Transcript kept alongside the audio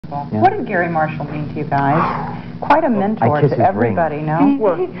wonderful. Yeah. What did Gary Marshall mean to you guys? Quite a mentor to everybody, no?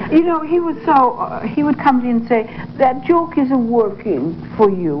 You know, he was so, he would come to you and say, that joke isn't working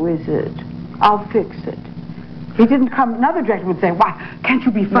for you, is it? I'll fix it. He didn't come, another director would say, why, can't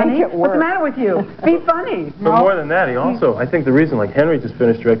you be funny? What's the matter with you? Be funny. But more than that, he also, I think the reason, like Henry just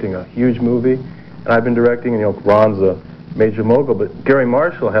finished directing a huge movie, and I've been directing, and, you know, Ron's a major mogul, but Gary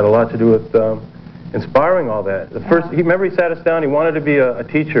Marshall had a lot to do with inspiring all that. The first, remember he sat us down, he wanted to be a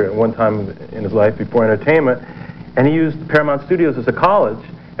teacher at one time in his life before entertainment, and he used Paramount Studios as a college,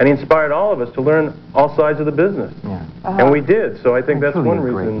 and he inspired all of us to learn all sides of the business. Yeah. And we did, so I think that's one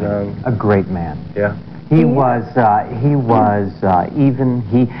reason. A great man. Yeah. He was even,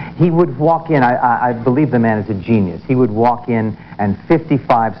 he would walk in, I believe the man is a genius. He would walk in and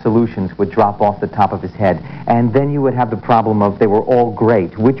 55 solutions would drop off the top of his head. And then you would have the problem of they were all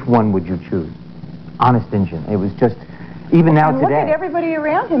great. Which one would you choose? Honest Injun. It was just, even now today. Look at everybody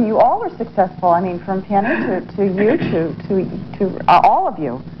around him. You all are successful. I mean, from Penny to you to all of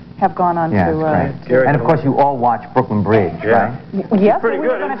you have gone on to... and of course you all watch Brooklyn Bridge, right? Yes, we're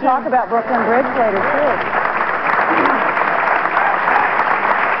going to talk about Brooklyn Bridge later, too.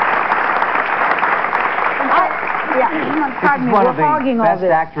 Pardon me, we're hogging all this. One of the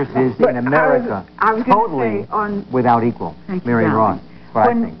best actresses in America, totally without equal, Marion Ross.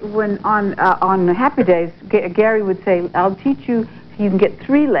 When on Happy Days, Gary would say, I'll teach you, you can get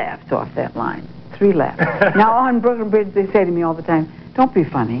 3 laughs off that line. 3 laughs. Now on Brooklyn Bridge, they say to me all the time, don't be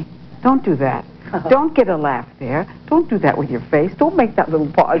funny. Don't do that. Don't get a laugh there. Don't do that with your face. Don't make that little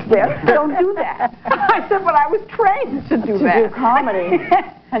pause there. Don't do that. I said, but I was trained to do that. To do comedy.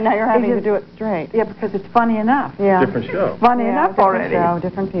 And now you're having to do it straight. Yeah, because it's funny enough. Yeah. Different show. Funny enough already.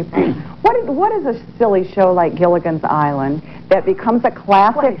 Different people. What is a silly show like Gilligan's Island that becomes a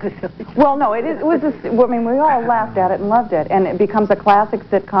classic? Well, no, it was. I mean, we all laughed at it and loved it, and it becomes a classic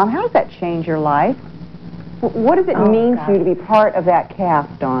sitcom. How does that change your life? What does it mean to you to be part of that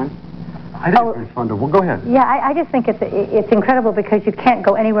cast, Dawn? I think it's very fun to... Well, go ahead. Yeah, I just think it's incredible because you can't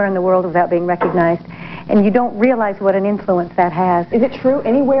go anywhere in the world without being recognized, and you don't realize what an influence that has. Is it true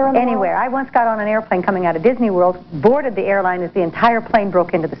anywhere in the world? Anywhere. I once got on an airplane coming out of Disney World, boarded the airline as the entire plane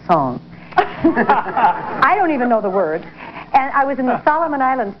broke into the song. I don't even know the words. And I was in the Solomon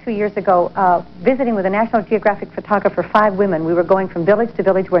Islands 2 years ago visiting with a National Geographic photographer, 5 women. We were going from village to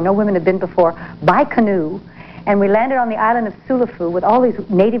village where no women had been before by canoe. And we landed on the island of Sulafu with all these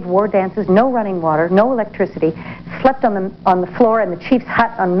native war dances, no running water, no electricity, slept on the floor in the chief's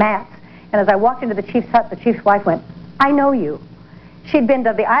hut on mats. And as I walked into the chief's hut, the chief's wife went, I know you. She'd been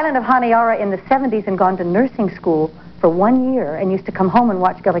to the island of Honiara in the 70s and gone to nursing school for 1 year and used to come home and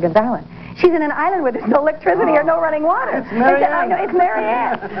watch Gilligan's Island. She's in an island where there's no electricity or no running water. It's Marion. I know, it's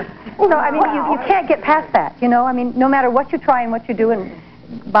Marianne. So, I mean, you can't get past that, you know? I mean, no matter what you try and what you do, and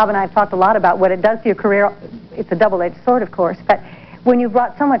Bob and I have talked a lot about what it does to your career. It's a double-edged sword, of course, but when you've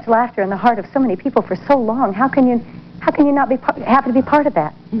brought so much laughter in the heart of so many people for so long, how can you not be happy to be part of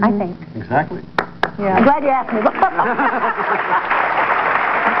that? I think. Exactly. Yeah. I'm glad you asked me.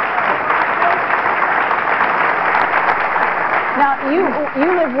 Now, you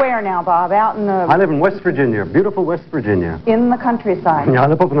live where now, Bob? Out in the... I live in West Virginia, beautiful West Virginia. In the countryside. Yeah, I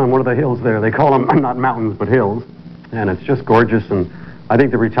live up on one of the hills there. They call them not mountains, but hills. And it's just gorgeous, and I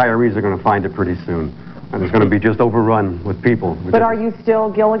think the retirees are going to find it pretty soon. And it's going to be just overrun with people. But are you still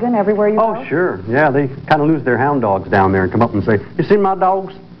Gilligan everywhere you go? Oh, sure. Yeah, they kind of lose their hound dogs down there and come up and say, you seen my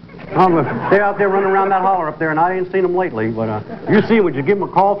dogs? They're out there running around that holler up there, and I ain't seen them lately. But you see, would you give them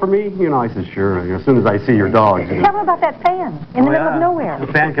a call for me? You know, I said, sure, as soon as I see your dogs. You know. Tell me about that fan in the middle of nowhere. The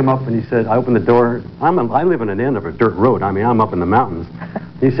fan came up, and he said, I opened the door. I live in an end of a dirt road. I mean, I'm up in the mountains.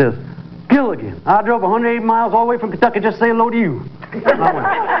 He says, Gilligan, I drove 180 miles all the way from Kentucky just to say hello to you. And found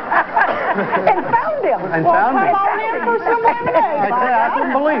him. And found him. Come on in for some lemonade. I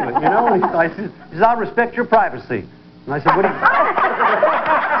couldn't believe it, you know. He said, I respect your privacy. And I said,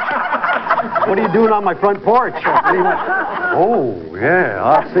 what are you doing on my front porch? And he went, oh, yeah,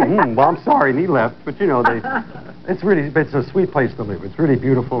 I see. Well, I'm sorry. And he left. But, you know, it's a sweet place to live. It's really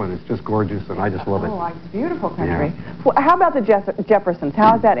beautiful, and it's just gorgeous, and I just love it. Oh, it's beautiful country. Yeah. Well, how about the Jeffersons?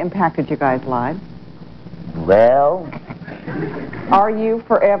 How has that impacted you guys' lives? Well... Are you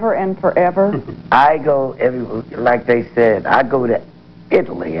forever and forever? I go, like they said, I go to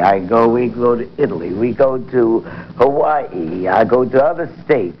Italy. We go to Italy. We go to Hawaii. I go to other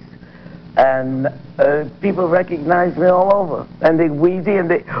states. And people recognize me all over. And they wheezy and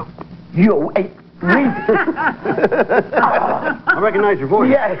they... I recognize your voice.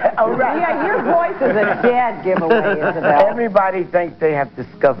 Yeah, all right. Yeah, your voice is a dead giveaway, Isabel. Everybody thinks they have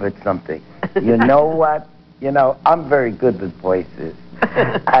discovered something. You know what? You know, I'm very good with voices.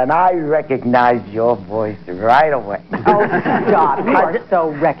 And I recognized your voice right away. Oh, stop. You are so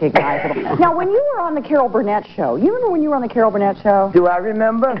recognizable. Now, when you were on the Carol Burnett show, you remember when you were on the Carol Burnett show? Do I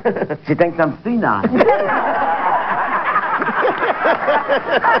remember? She thinks I'm senile.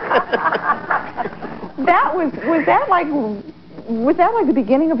 Was that like the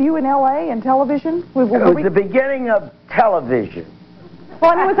beginning of you in L.A. and television? It was the beginning of television.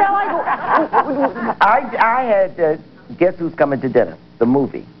 Well, I mean, was that like... I had Guess Who's Coming to Dinner, the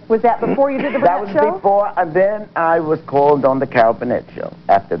movie. Was that before you did the Burnett show? That was before, and then I was called on the Carol Burnett show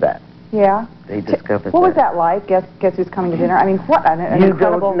after that. Yeah. They discovered What was that like? Guess Who's Coming to Dinner? I mean, what an incredible...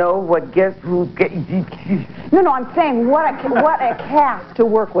 You don't know what Guess Who... No, I'm saying what a cast to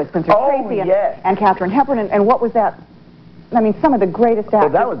work with, Spencer Tracy and Katharine Hepburn, and what was that? I mean, some of the greatest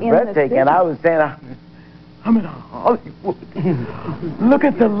actors that was breathtaking. I was saying, I'm in Hollywood. Look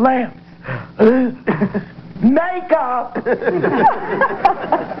at the lamps. Makeup.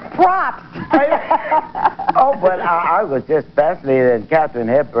 Props. Oh, but I was just fascinated. And Katharine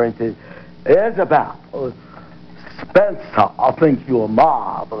Hepburn said, Isabel, Spencer, I think you're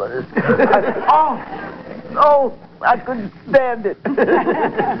marvelous. I said, oh, I couldn't stand it.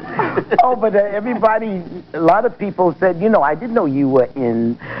 Oh, but everybody, a lot of people said, you know, I didn't know you were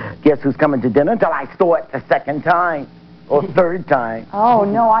in Guess Who's Coming to Dinner until I saw it the second time. Or third time. Oh,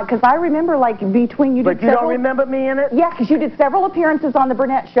 no, because I remember, like, between you did But you don't remember me in it? Yeah, because you did several appearances on the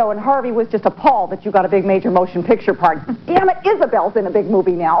Burnett show, and Harvey was just appalled that you got a big major motion picture part. Damn it, Isabel's in a big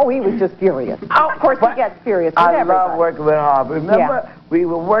movie now. Oh, he was just furious. Oh, of course, he gets furious with everybody. I love working with Harvey. Remember, we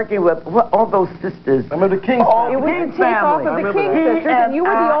were working with all those sisters. Remember the King family. It was the takeoff of the King sisters, and you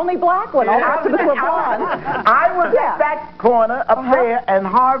were the only black one. All the rest of us were blonde. I was in that corner up there, and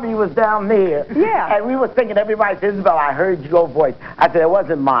Harvey was down there. Yeah. And we were thinking, everybody said, Isabel, I heard your voice. I said, it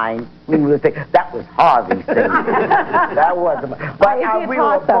wasn't mine. We were thinking, that was Harvey's singing. That wasn't mine. But we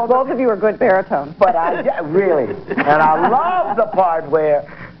were both of you were good baritones. But really. And I love the part where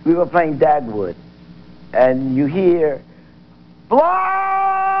we were playing Dagwood, and you hear, Blondie!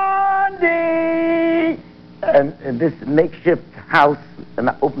 And this makeshift house, and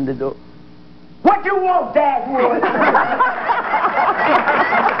I opened the door. What you want, Dagwood?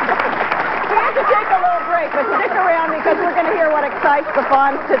 We have to take a little break, but stick around because we're going to hear what excites the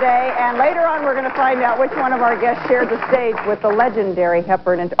Fonz today, and later on we're going to find out which one of our guests shared the stage with the legendary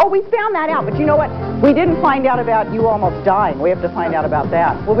Hepburn. And oh, we found that out, but you know what? We didn't find out about you almost dying. We have to find out about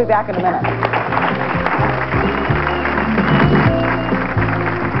that. We'll be back in a minute.